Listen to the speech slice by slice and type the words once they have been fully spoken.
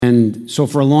And so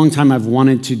for a long time, I've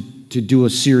wanted to do a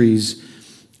series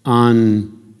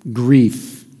on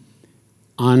grief,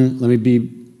 on,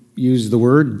 use the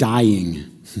word, dying,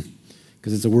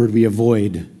 because it's a word we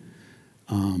avoid.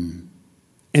 And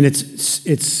it's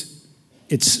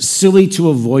silly to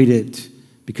avoid it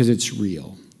because it's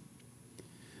real.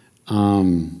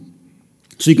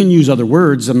 So you can use other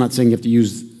words. I'm not saying you have to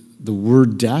use the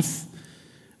word death.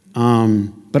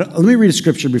 But let me read a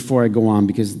scripture before I go on,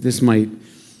 because this might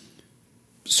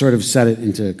sort of set it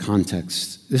into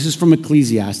context. This is from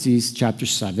Ecclesiastes chapter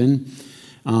 7.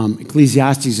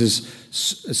 Ecclesiastes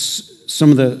is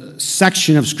some of the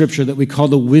section of scripture that we call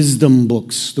the wisdom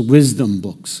books.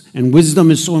 And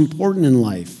wisdom is so important in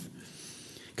life,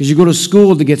 because you go to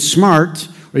school to get smart,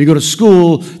 or you go to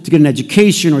school to get an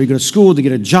education, or you go to school to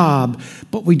get a job,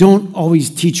 but we don't always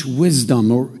teach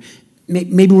wisdom, or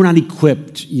maybe we're not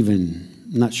equipped even.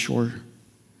 I'm not sure.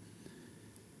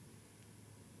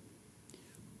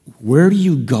 Where do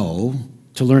you go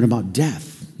to learn about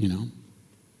death,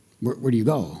 Where do you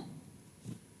go?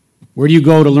 Where do you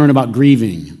go to learn about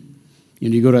grieving?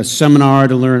 You go to a seminar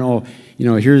to learn,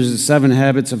 here's the 7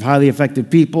 habits of highly effective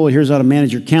people. Here's how to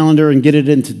manage your calendar and get it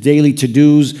into daily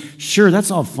to-dos. Sure, that's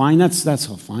all fine. That's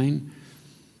all fine.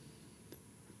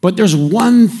 But there's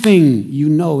one thing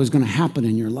is going to happen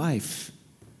in your life.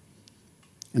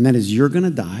 And that is, you're going to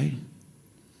die,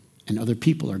 and other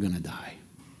people are going to die.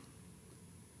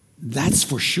 That's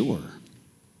for sure.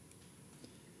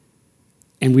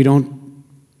 And we don't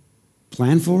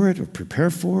plan for it or prepare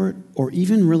for it or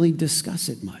even really discuss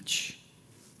it much.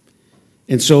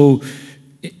 And so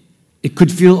it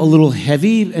could feel a little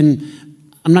heavy, and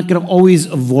I'm not going to always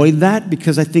avoid that,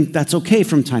 because I think that's okay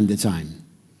from time to time.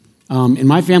 In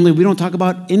my family, we don't talk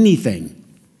about anything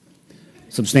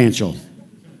substantial.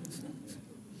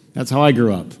 That's how I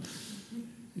grew up.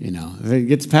 If it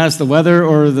gets past the weather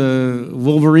or the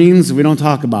Wolverines, we don't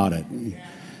talk about it.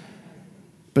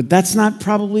 But that's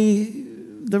probably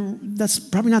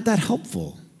not that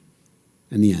helpful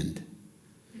in the end.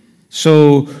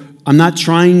 So I'm not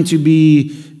trying to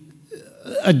be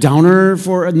a downer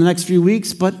for the next few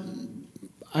weeks, but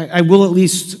I will at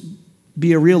least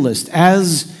be a realist,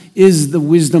 as is the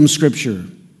wisdom scripture.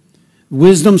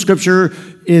 Wisdom scripture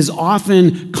is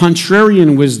often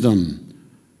contrarian wisdom,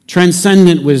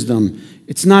 transcendent wisdom.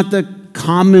 It's not the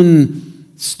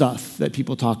common stuff that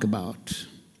people talk about.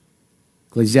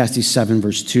 Ecclesiastes 7,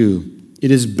 verse 2.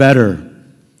 It is better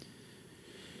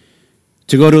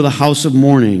to go to the house of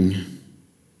mourning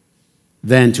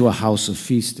than to a house of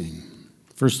feasting.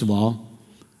 First of all,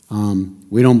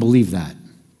 we don't believe that.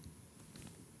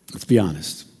 Let's be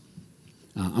honest.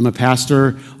 I'm a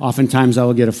pastor. Oftentimes I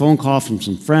will get a phone call from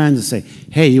some friends and say,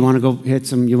 hey, you want to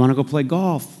go play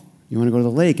golf? You want to go to the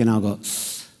lake? And I'll go,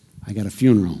 I got a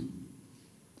funeral.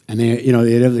 And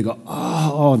they go,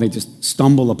 oh, and they just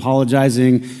stumble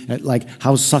apologizing at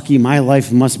how sucky my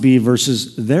life must be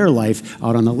versus their life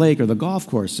out on the lake or the golf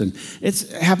course. And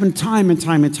it's happened time and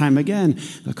time and time again.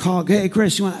 The call, hey,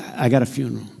 Chris, I got a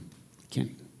funeral.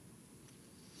 Can't.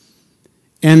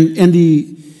 And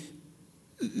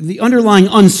the underlying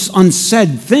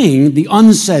unsaid thing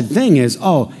is,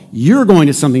 oh, you're going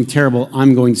to something terrible,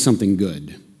 I'm going to something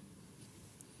good.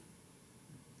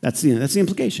 That's the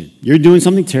implication. You're doing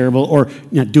something terrible, or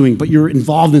not doing, but you're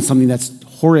involved in something that's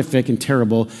horrific and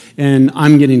terrible, and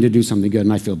I'm getting to do something good,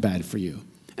 and I feel bad for you.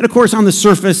 And of course, on the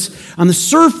surface,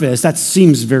 that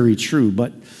seems very true,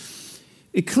 but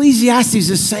Ecclesiastes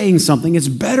is saying something. It's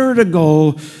better to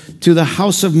go to the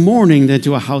house of mourning than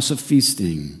to a house of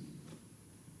feasting.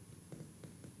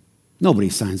 Nobody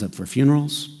signs up for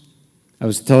funerals. I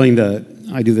was telling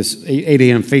I do this 8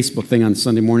 a.m. Facebook thing on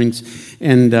Sunday mornings,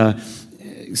 and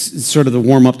sort of the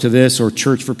warm up to this, or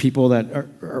church for people that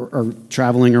are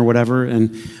traveling or whatever.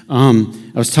 And I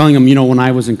was telling them, when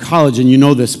I was in college, and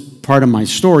this part of my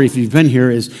story, if you've been here,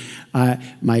 is my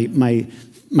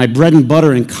bread and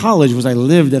butter in college was I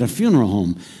lived at a funeral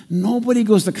home. Nobody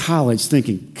goes to college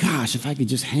thinking, gosh, if I could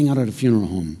just hang out at a funeral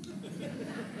home.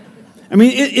 I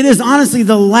mean, it is honestly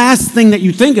the last thing that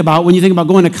you think about when you think about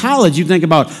going to college. You think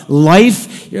about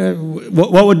life.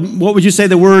 What would you say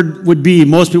the word would be?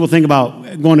 Most people think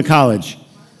about going to college.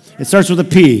 It starts with a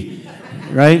P,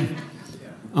 right?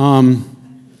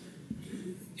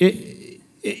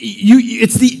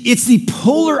 It's the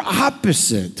polar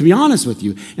opposite, to be honest with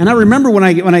you. And I remember when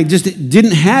I just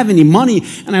didn't have any money,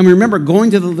 and I remember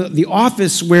going to the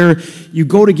office where you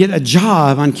go to get a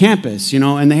job on campus,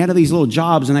 and they had these little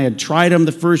jobs, and I had tried them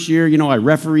the first year. I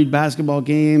refereed basketball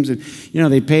games, and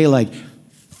they pay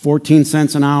 14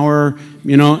 cents an hour,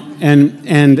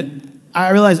 and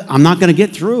I realized I'm not going to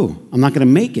get through. I'm not going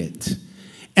to make it.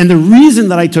 And the reason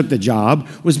that I took the job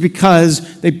was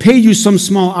because they paid you some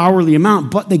small hourly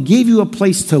amount, but they gave you a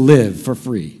place to live for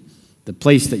free. The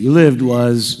place that you lived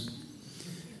was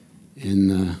in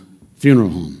the funeral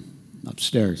home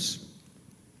upstairs.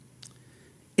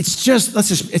 It's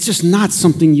just not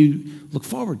something you look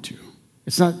forward to.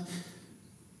 It's not.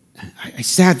 I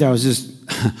sat there. I just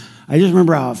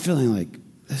remember how feeling like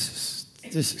this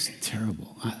is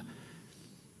terrible.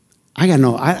 I got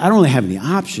I don't really have any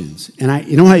options. And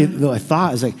I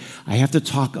thought is like I have to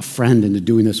talk a friend into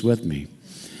doing this with me.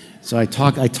 So I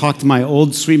talked to my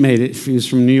old suite mate. He was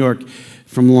from New York,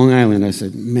 from Long Island. I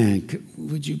said, "Man,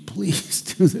 would you please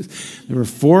do this?" There were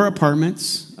 4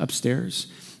 apartments upstairs,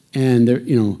 and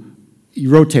you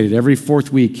rotated every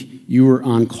 4th week. You were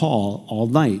on call all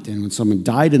night, and when someone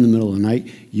died in the middle of the night,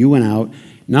 you went out.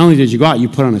 Not only did you go out, you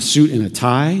put on a suit and a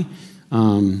tie.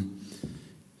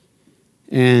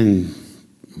 And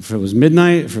if it was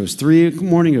midnight, if it was 3 in the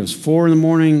morning, it was 4 in the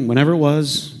morning, whenever it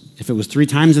was, if it was 3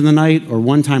 times in the night or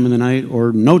 1 time in the night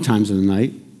or no times in the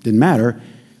night, didn't matter.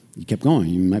 You kept going.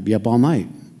 You might be up all night.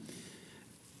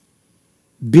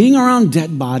 Being around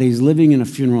dead bodies, living in a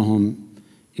funeral home,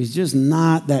 is just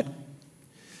not that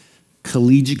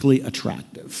collegially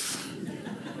attractive.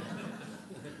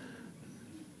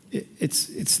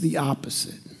 It's the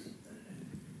opposite.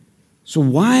 So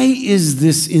why is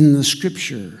this in the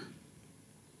scripture?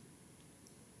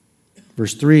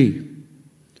 Verse 3,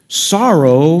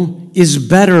 sorrow is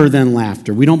better than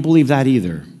laughter. We don't believe that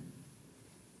either.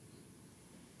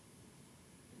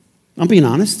 I'm being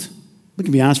honest. We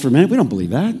can be honest for a minute. We don't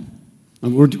believe that.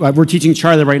 We're teaching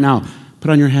Charlie right now, put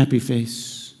on your happy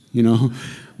face,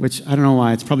 which I don't know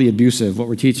why. It's probably abusive what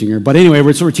we're teaching her. But anyway,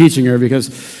 we're teaching her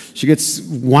because she gets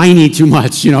whiny too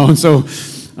much, And so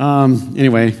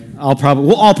anyway,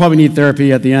 we'll all probably need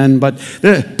therapy at the end. But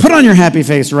put on your happy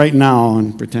face right now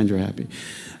and pretend you're happy.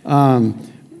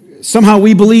 Somehow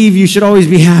we believe you should always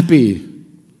be happy. You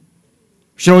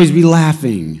should always be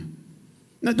laughing.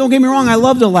 Now, don't get me wrong, I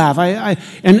love to laugh.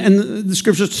 And the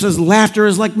scripture says laughter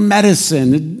is like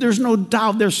medicine. There's no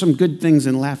doubt there's some good things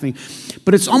in laughing.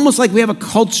 But it's almost like we have a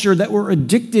culture that we're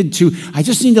addicted to. I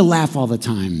just need to laugh all the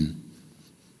time.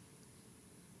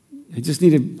 I just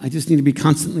need to be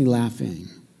constantly laughing.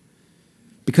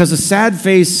 Because a sad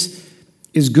face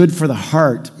is good for the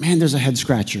heart. Man, there's a head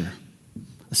scratcher.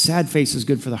 A sad face is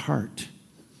good for the heart.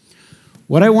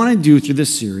 What I want to do through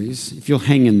this series, if you'll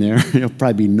hang in there, there'll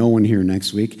probably be no one here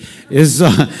next week, is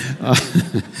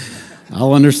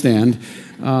I'll understand,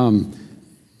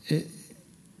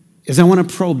 is I want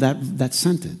to probe that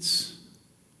sentence.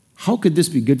 How could this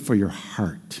be good for your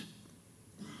heart?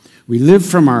 We live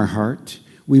from our heart.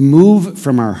 We move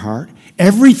from our heart.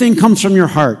 Everything comes from your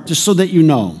heart, just so that you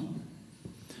know.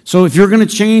 So if you're going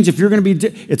to change, if you're going to be,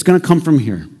 it's going to come from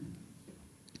here.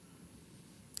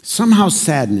 Somehow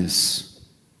sadness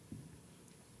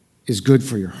is good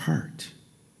for your heart.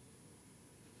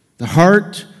 The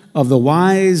heart of the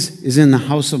wise is in the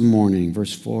house of mourning,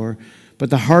 verse 4, but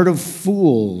the heart of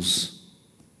fools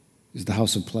is the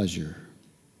house of pleasure.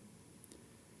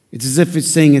 It's as if it's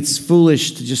saying it's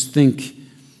foolish to just think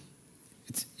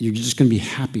you're just going to be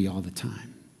happy all the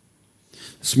time.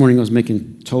 This morning I was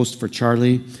making toast for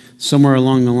Charlie. Somewhere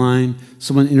along the line,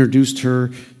 someone introduced her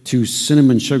to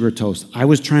cinnamon sugar toast. I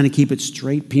was trying to keep it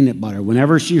straight peanut butter.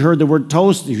 Whenever she heard the word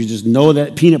toast, you just know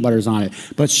that peanut butter's on it.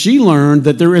 But she learned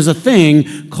that there is a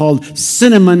thing called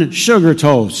cinnamon sugar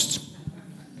toast.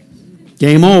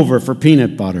 Game over for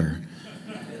peanut butter.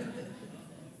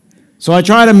 So I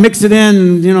try to mix it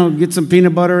in, get some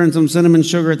peanut butter and some cinnamon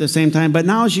sugar at the same time. But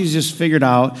now she's just figured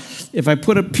out, if I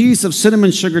put a piece of cinnamon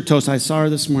sugar toast, I saw her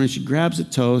this morning, she grabs a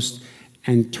toast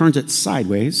and turns it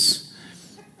sideways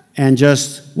and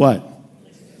just, what?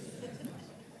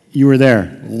 You were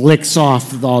there. Licks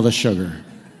off all the sugar.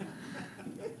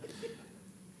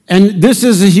 And this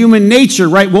is a human nature,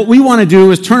 right? What we want to do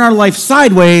is turn our life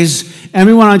sideways and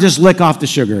we want to just lick off the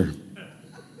sugar.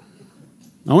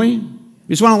 Don't we?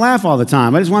 We just want to laugh all the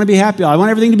time. I just want to be happy. I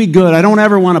want everything to be good. I don't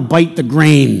ever want to bite the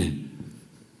grain.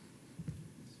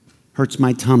 Hurts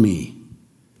my tummy.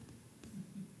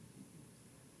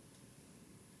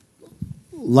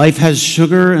 Life has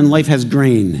sugar and life has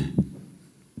grain.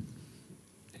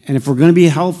 And if we're going to be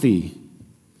healthy,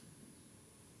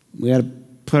 we got to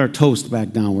put our toast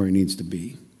back down where it needs to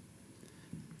be.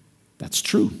 That's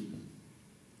true.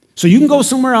 So you can go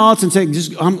somewhere else and say,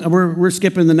 we're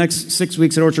skipping the next 6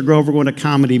 weeks at Orchard Grove. We're going to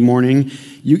comedy morning.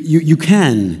 You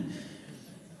can.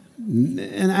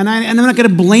 And I'm not going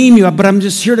to blame you, but I'm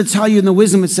just here to tell you in the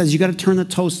wisdom it says you got to turn the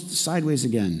toast sideways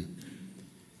again.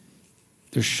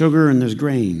 There's sugar and there's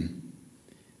grain.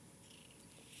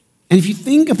 And if you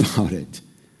think about it,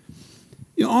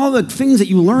 all the things that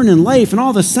you learn in life and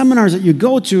all the seminars that you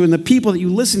go to and the people that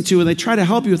you listen to and they try to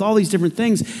help you with all these different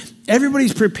things,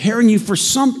 everybody's preparing you for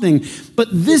something. But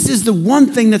this is the one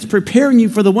thing that's preparing you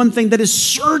for the one thing that is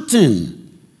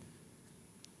certain.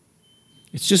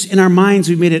 It's just in our minds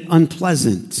we've made it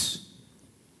unpleasant.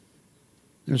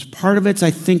 There's part of it,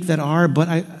 I think, that are, but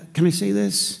can I say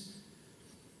this?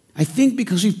 I think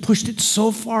because we've pushed it so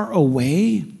far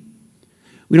away,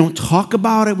 we don't talk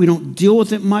about it, we don't deal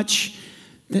with it much,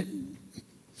 that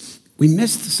we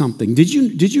missed something. Did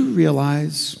you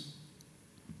realize,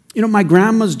 my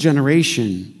grandma's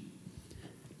generation,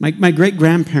 my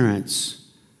great-grandparents,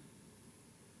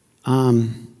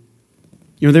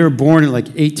 they were born in like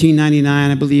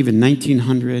 1899, I believe, in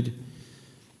 1900,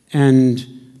 and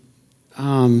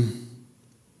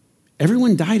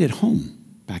everyone died at home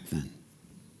back then.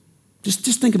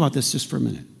 Just think about this just for a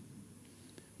minute.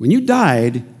 When you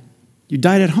died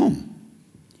at home.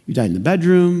 You died in the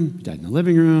bedroom, you died in the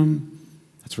living room.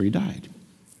 That's where you died.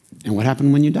 And what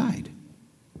happened when you died?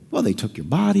 Well, they took your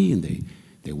body and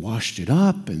they washed it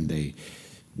up and they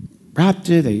wrapped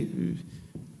it.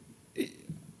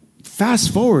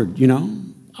 Fast forward,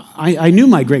 I knew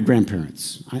my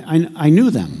great-grandparents. I knew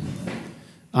them.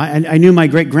 I knew my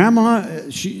great-grandma.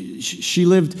 She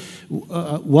lived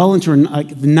well into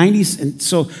the 90s, and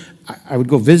so I would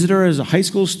go visit her as a high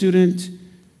school student.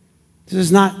 This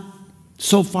is not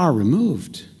so far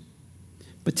removed.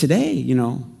 But today,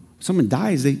 someone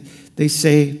dies, they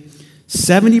say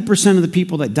 70% of the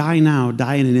people that die now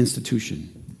die in an institution.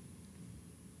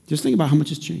 Just think about how much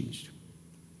has changed.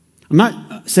 I'm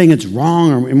not saying it's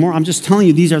wrong or immoral. I'm just telling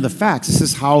you these are the facts. This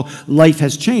is how life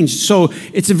has changed. So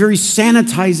it's a very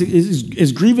sanitized,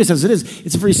 as grievous as it is,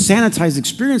 it's a very sanitized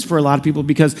experience for a lot of people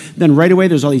because then right away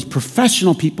there's all these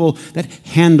professional people that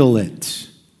handle it.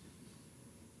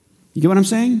 You get what I'm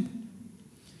saying?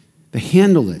 They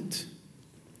handle it.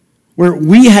 Where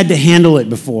we had to handle it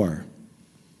before.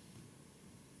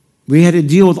 We had to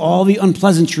deal with all the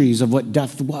unpleasantries of what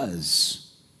death was.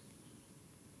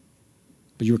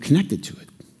 But you were connected to it.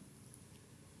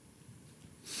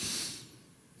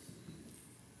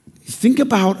 Think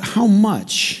about how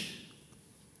much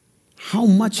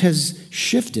has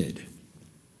shifted.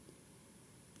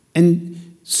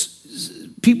 And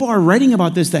people are writing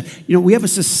about this, that, we have a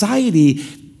society.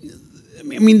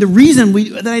 I mean, the reason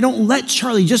that I don't let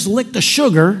Charlie just lick the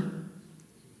sugar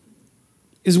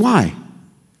is why?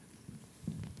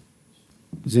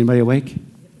 Is anybody awake?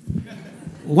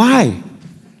 Why?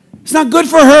 It's not good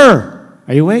for her.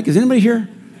 Are you awake? Is anybody here?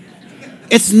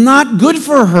 It's not good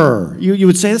for her. You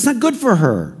would say, it's not good for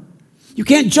her. You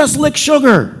can't just lick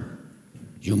sugar.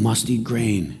 You must eat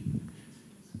grain.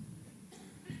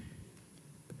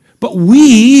 But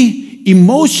we,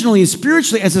 emotionally and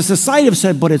spiritually, as a society, have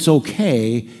said, but it's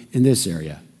okay in this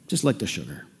area. Just lick the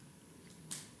sugar.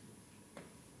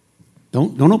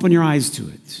 Don't open your eyes to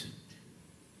it.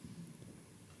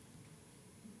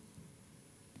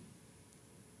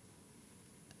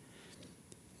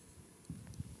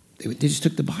 They just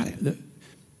took the body.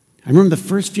 I remember the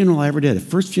first funeral I ever did.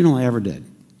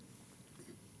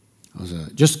 I was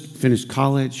just finished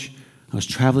college. I was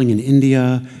traveling in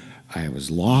India. I was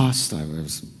lost.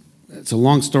 It's a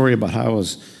long story about how I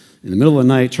was in the middle of the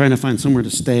night trying to find somewhere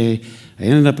to stay. I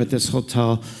ended up at this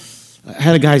hotel. I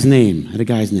had a guy's name.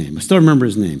 I still remember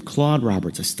his name, Claude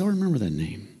Roberts. I still remember that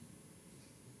name.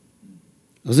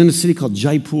 I was in a city called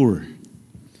Jaipur.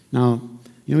 Now,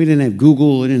 we didn't have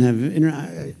Google. We didn't have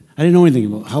internet. I didn't know anything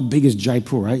about how big is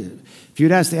Jaipur. If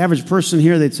you'd ask the average person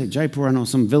here, they'd say, Jaipur, I know,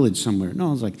 some village somewhere. No,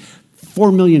 it was like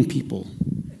 4 million people.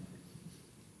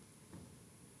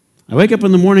 I wake up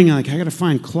in the morning and I got to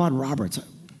find Claude Roberts.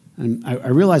 And I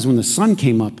realized when the sun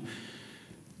came up,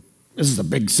 this is a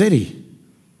big city.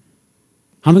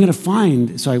 How am I going to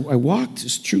find? So I walked,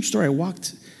 it's a true story,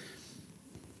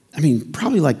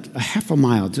 probably like a half a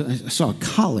mile. I saw a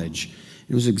college.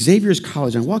 It was Xavier's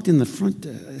College. I walked in the front.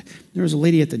 There was a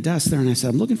lady at the desk there, and I said,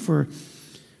 I'm looking for,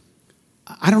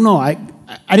 I don't know. I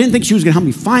didn't think she was going to help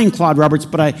me find Claude Roberts,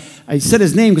 but I said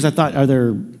his name because I thought, are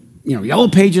there, yellow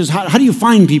pages? How do you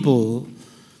find people?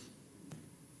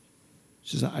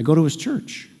 She says, I go to his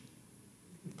church.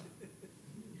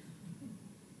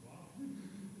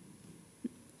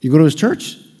 You go to his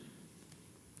church?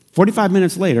 45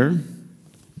 minutes later,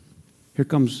 here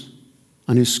comes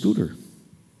on his scooter.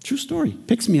 True story.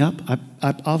 Picks me up.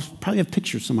 I'll probably have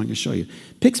pictures someone can show you.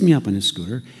 Picks me up on his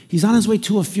scooter. He's on his way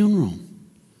to a funeral.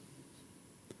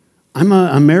 I'm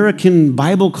an American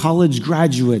Bible College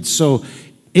graduate, so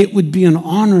it would be an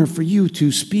honor for you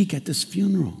to speak at this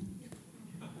funeral.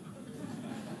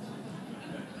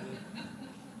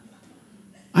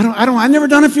 I've never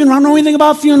done a funeral. I don't know anything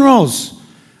about funerals.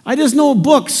 I just know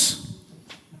books.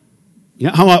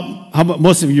 Yeah, how about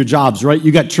most of your jobs, right?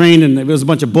 You got trained and there was a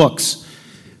bunch of books.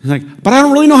 He's like, but I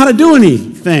don't really know how to do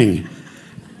anything.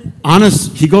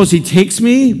 Honest, he takes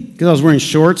me, because I was wearing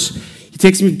shorts, he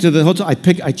takes me to the hotel.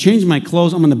 I change my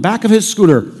clothes. I'm on the back of his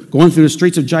scooter, going through the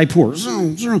streets of Jaipur,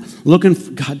 looking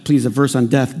for, God, please, a verse on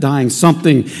death, dying,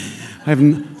 something. I have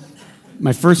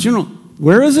my first funeral.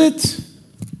 Where is it?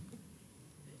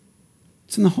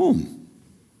 It's in the home.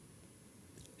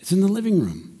 It's in the living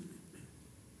room.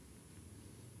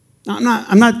 Now,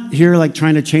 I'm not here like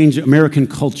trying to change American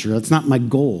culture. That's not my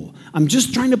goal. I'm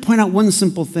just trying to point out one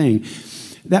simple thing,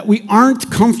 that we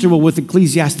aren't comfortable with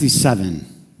Ecclesiastes 7.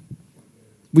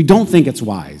 We don't think it's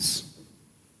wise.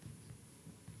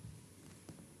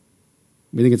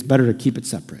 We think it's better to keep it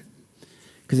separate.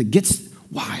 Because it gets,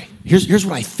 why? Here's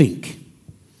what I think.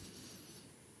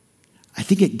 I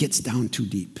think it gets down too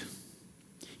deep.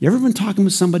 You ever been talking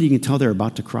with somebody, you can tell they're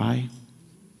about to cry,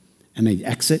 and they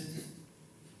exit?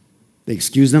 They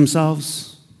excuse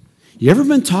themselves? You ever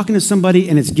been talking to somebody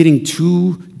and it's getting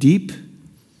too deep,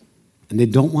 and they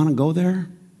don't want to go there?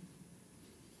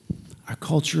 Our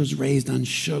culture is raised on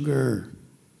sugar,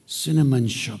 cinnamon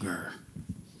sugar.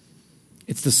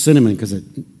 It's the cinnamon because it,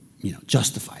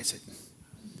 justifies it.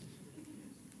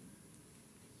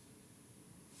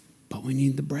 But we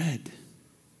need the bread.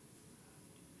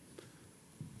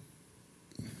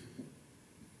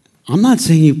 I'm not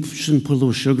saying you shouldn't put a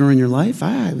little sugar in your life.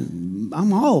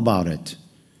 I'm all about it.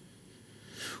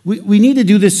 We need to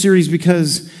do this series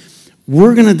because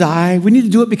we're going to die. We need to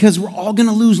do it because we're all going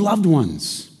to lose loved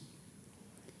ones.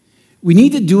 We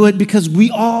need to do it because we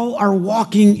all are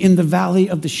walking in the valley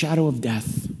of the shadow of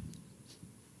death.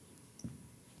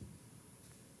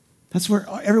 That's where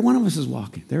every one of us is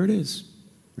walking. There it is,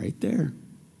 right there.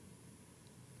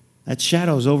 That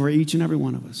shadow is over each and every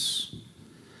one of us.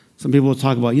 Some people will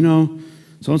talk about,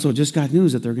 so-and-so just got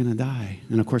news that they're going to die.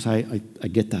 And of course, I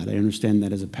get that. I understand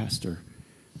that as a pastor,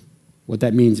 what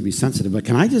that means to be sensitive. But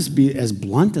can I just be as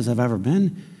blunt as I've ever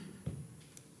been?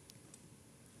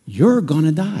 You're going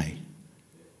to die.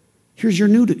 Here's your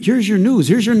news. Here's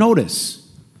your notice.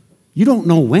 You don't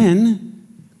know when.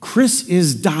 Chris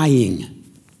is dying.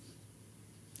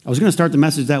 I was going to start the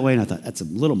message that way, and I thought, that's a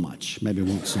little much. Maybe it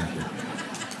won't say it.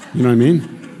 You know what I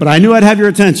mean? But I knew I'd have your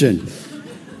attention.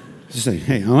 Just say,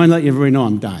 hey, I want to let everybody know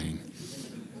I'm dying.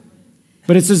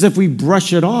 But it's as if we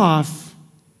brush it off,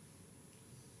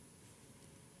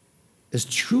 as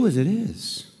true as it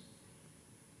is.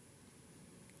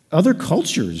 Other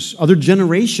cultures, other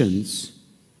generations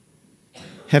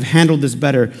have handled this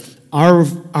better. Our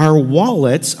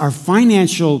wallets, our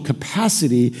financial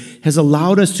capacity has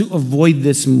allowed us to avoid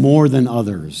this more than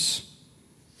others.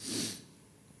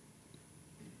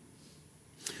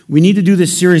 We need to do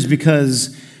this series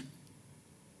because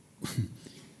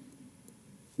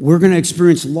we're going to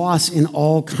experience loss in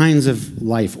all kinds of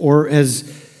life, or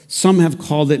as some have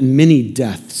called it, mini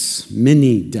deaths.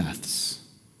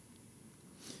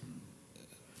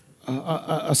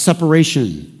 A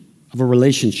separation of a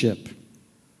relationship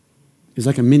is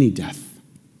like a mini death.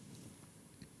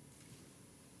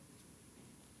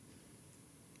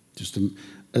 Just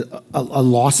a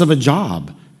loss of a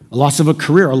job, a loss of a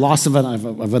career, a loss of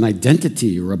an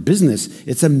identity or a business.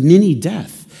 It's a mini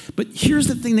death. But here's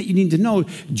the thing that you need to know.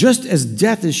 Just as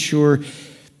death is sure,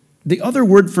 the other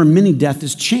word for mini death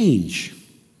is change.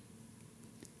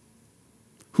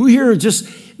 Who here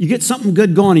you get something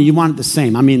good going and you want it the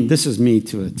same? I mean, this is me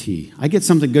to a T. I get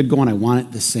something good going, I want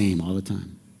it the same all the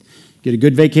time. Get a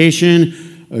good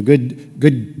vacation, a good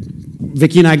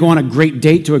Vicki and I go on a great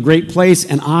date to a great place,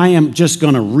 and I am just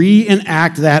going to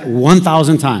reenact that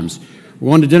 1,000 times. We're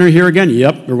going to dinner here again?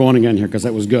 Yep, we're going again here because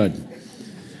that was good.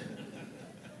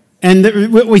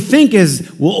 And what we think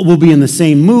is we'll be in the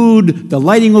same mood, the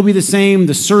lighting will be the same,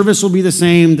 the service will be the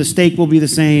same, the steak will be the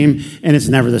same, and it's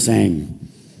never the same.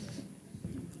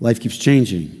 Life keeps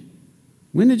changing.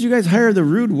 When did you guys hire the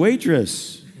rude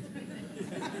waitress?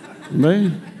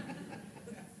 Anybody?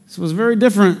 This was very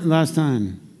different last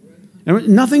time. And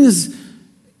nothing is,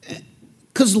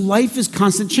 because life is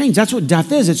constant change. That's what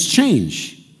death is, it's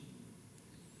change.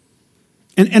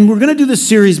 And we're going to do this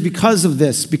series because of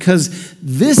this, because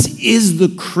this is the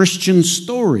Christian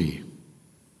story.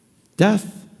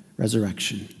 Death,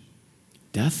 resurrection.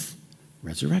 Death,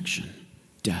 resurrection.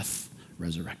 Death,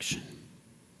 resurrection.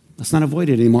 Let's not avoid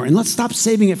it anymore, and let's stop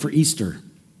saving it for Easter.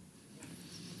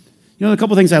 A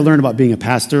couple things I learned about being a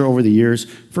pastor over the years.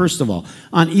 First of all,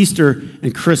 on Easter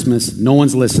and Christmas, no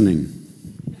one's listening.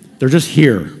 They're just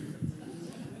here.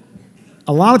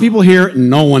 A lot of people here,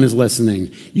 no one is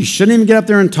listening. You shouldn't even get up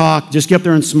there and talk. Just get up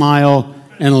there and smile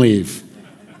and leave.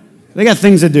 They got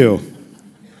things to do.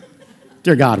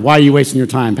 Dear God, why are you wasting your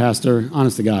time, Pastor?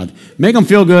 Honest to God. Make them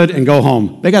feel good and go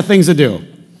home. They got things to do.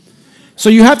 So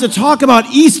you have to talk about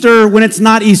Easter when it's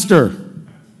not Easter.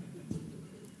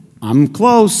 I'm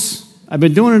close. I've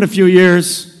been doing it a few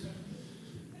years.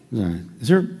 Is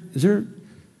there?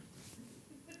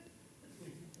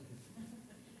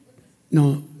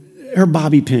 No, her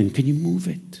bobby pin. Can you move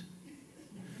it?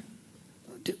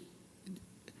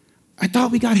 I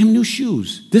thought we got him new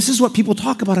shoes. This is what people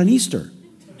talk about on Easter.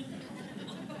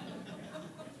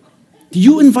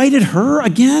 You invited her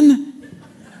again?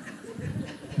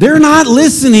 They're not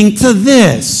listening to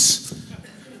this.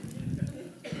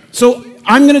 So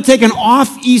I'm going to take an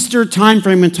off-Easter time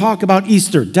frame and talk about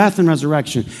Easter, death and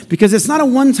resurrection, because it's not a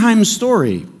one-time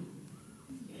story.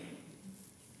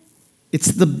 It's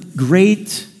the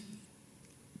great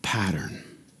pattern.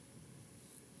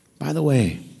 By the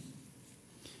way,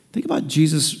 think about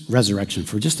Jesus' resurrection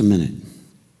for just a minute.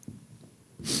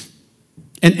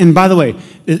 And by the way,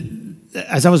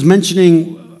 as I was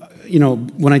mentioning,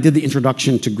 when I did the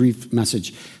introduction to grief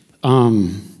message,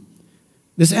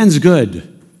 this ends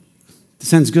good.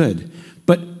 This ends good.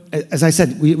 But as I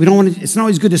said, we don't want to, it's not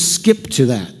always good to skip to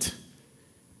that.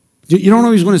 You don't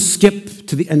always want to skip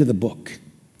to the end of the book.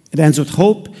 It ends with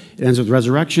hope. It ends with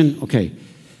resurrection. Okay,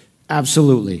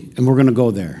 absolutely. And we're going to go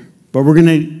there. But we're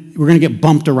going to get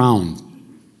bumped around.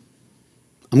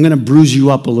 I'm going to bruise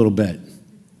you up a little bit.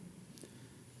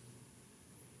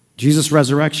 Jesus'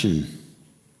 resurrection.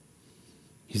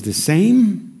 He's the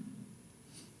same,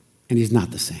 and he's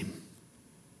not the same.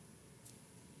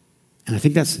 And I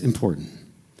think that's important.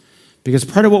 Because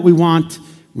part of what we want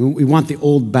the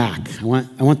old back. I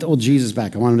want the old Jesus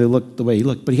back. I want him to look the way he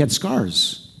looked. But he had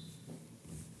scars.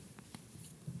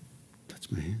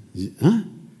 Touch my hand. Huh?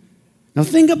 Now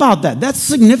think about that. That's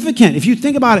significant. If you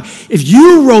think about it, if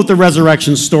you wrote the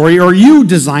resurrection story, or you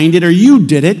designed it, or you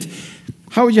did it,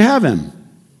 how would you have him?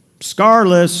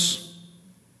 Scarless.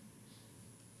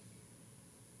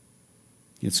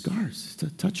 He had scars.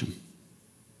 Touch him.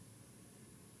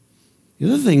 The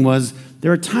other thing was,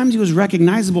 there are times he was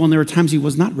recognizable and there were times he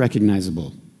was not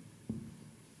recognizable.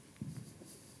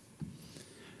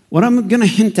 What I'm going to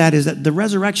hint at is that the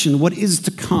resurrection, what is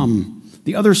to come,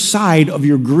 the other side of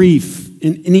your grief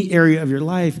in any area of your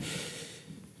life,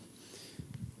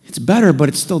 it's better, but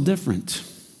it's still different.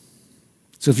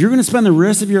 So if you're going to spend the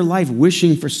rest of your life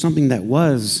wishing for something that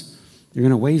was, you're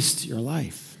going to waste your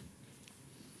life.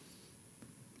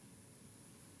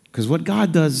 Because what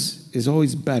God does is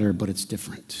always better, but it's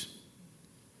different.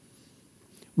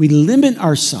 We limit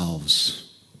ourselves.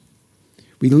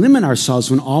 We limit ourselves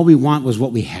when all we want was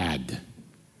what we had.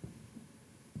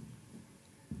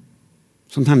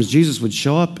 Sometimes Jesus would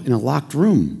show up in a locked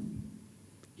room.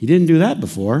 He didn't do that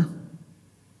before.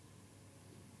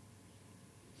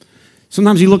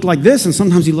 Sometimes he looked like this, and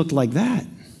sometimes he looked like that.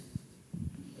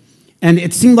 And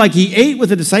it seemed like he ate with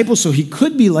the disciples, so he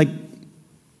could be like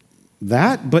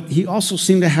that, but he also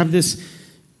seemed to have this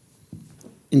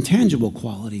intangible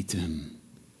quality to him.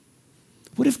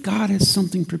 What if God has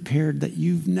something prepared that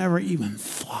you've never even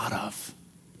thought of?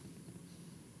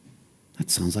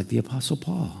 That sounds like the Apostle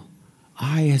Paul.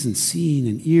 Eye hasn't seen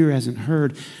and ear hasn't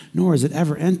heard, nor has it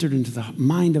ever entered into the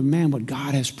mind of man what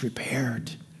God has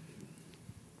prepared.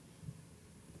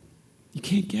 You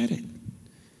can't get it.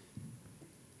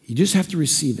 You just have to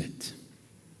receive it.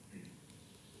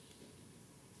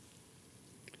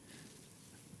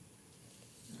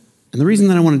 And the reason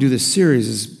that I want to do this series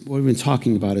is what we've been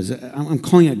talking about is I'm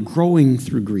calling it growing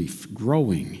through grief.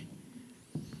 Growing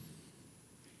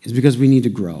is because we need to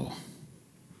grow.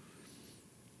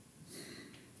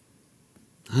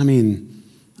 I mean,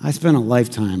 I spent a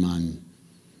lifetime on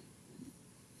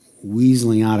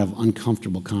weaseling out of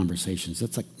uncomfortable conversations.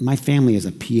 That's like my family has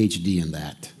a PhD in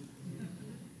that.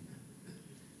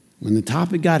 When the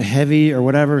topic got heavy or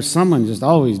whatever, someone just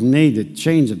always made a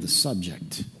change of the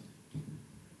subject.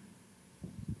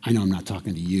 I know I'm not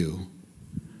talking to you.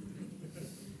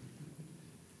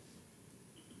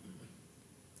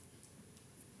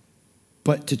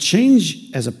 But to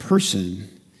change as a person,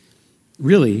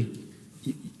 really,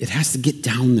 it has to get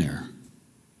down there.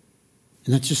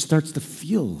 And that just starts to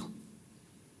feel.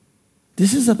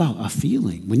 This is about a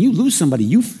feeling. When you lose somebody,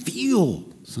 you feel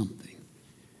something.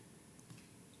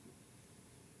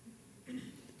 I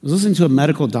was listening to a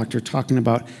medical doctor talking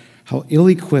about how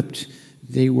ill-equipped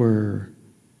they were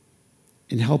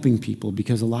in helping people,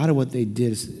 because a lot of what they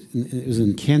did, it was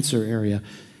in the cancer area,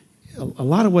 a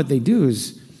lot of what they do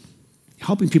is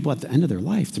helping people at the end of their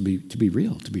life, to be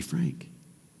real, to be frank.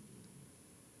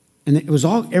 And it was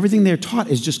everything they're taught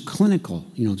is just clinical.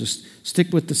 Just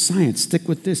stick with the science, stick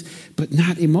with this, but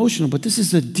not emotional. But this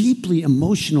is a deeply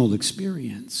emotional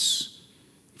experience.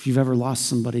 If you've ever lost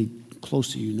somebody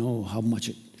close to you, know how much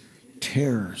it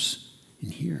tears in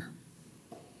here.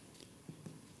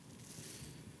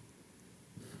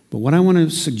 But what I want to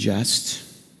suggest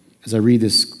as I read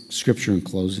this scripture in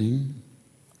closing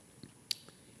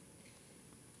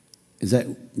is that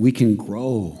we can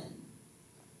grow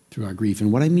through our grief.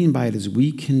 And what I mean by it is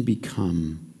we can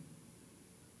become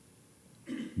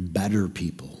better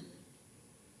people.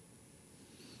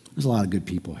 There's a lot of good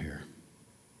people here.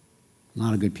 A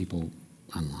lot of good people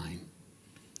online.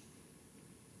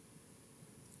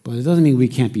 But it doesn't mean we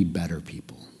can't be better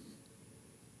people.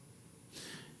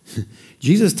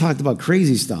 Jesus talked about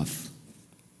crazy stuff.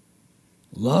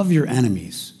 Love your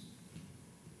enemies.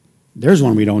 There's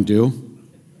one we don't do.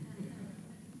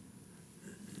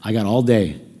 I got all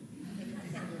day.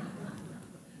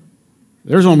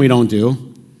 There's one we don't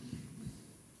do.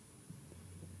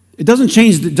 It doesn't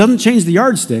change the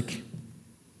yardstick.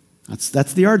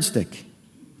 That's the yardstick.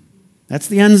 That's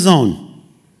the end zone.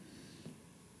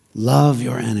 Love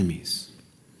your enemies.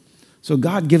 So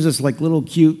God gives us like little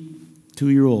cute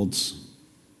 2-year-olds.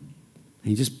 And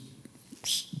he just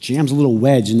jams a little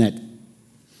wedge in that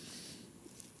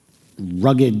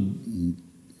rugged,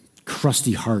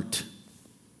 crusty heart.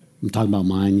 I'm talking about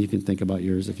mine. You can think about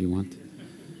yours if you want.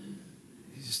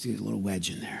 Just get a little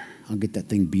wedge in there. I'll get that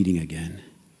thing beating again.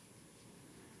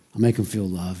 I'll make him feel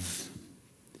love.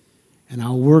 And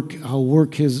I'll work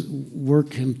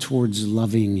him towards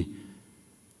loving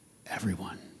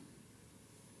everyone,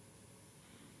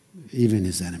 even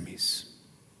his enemies.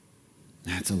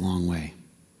 That's a long way.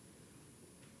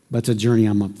 But it's a journey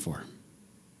I'm up for.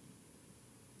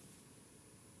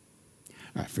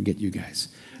 All right, forget you guys.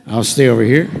 I'll stay over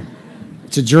here.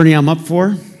 It's a journey I'm up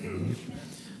for.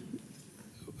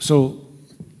 So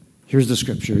here's the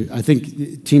scripture. I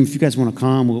think, team, if you guys want to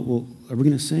come, are we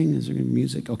going to sing? Is there going to be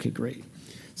music? Okay, great.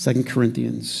 2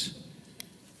 Corinthians.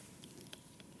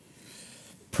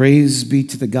 Praise be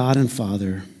to the God and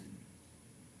Father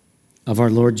of our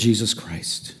Lord Jesus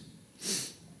Christ,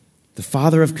 the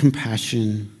Father of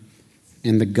compassion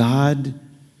and the God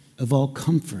of all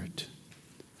comfort.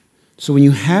 So when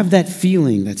you have that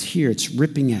feeling that's here, it's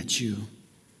ripping at you.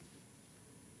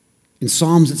 In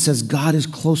Psalms, it says, God is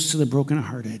close to the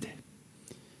brokenhearted.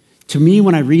 To me,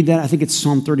 when I read that, I think it's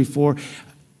Psalm 34.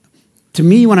 To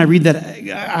me, when I read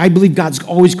that, I believe God's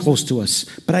always close to us.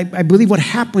 But I believe what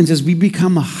happens is we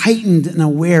become heightened and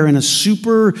aware in a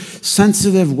super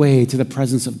sensitive way to the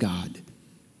presence of God.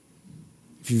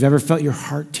 If you've ever felt your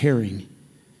heart tearing,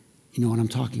 you know what I'm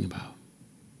talking about.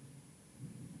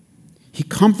 He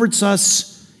comforts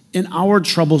us in our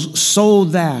troubles so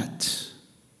that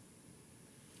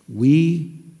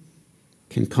we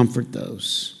can comfort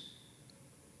those.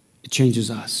 It changes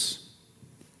us.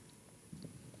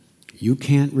 You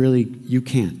can't. You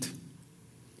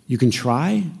can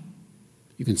try,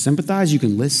 you can sympathize, you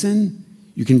can listen,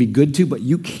 you can be good to, but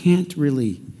you can't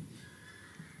really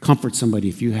comfort somebody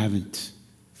if you haven't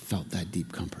felt that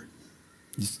deep comfort.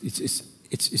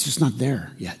 It's just not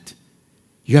there yet.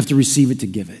 You have to receive it to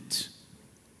give it.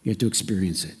 You have to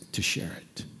experience it to share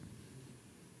it.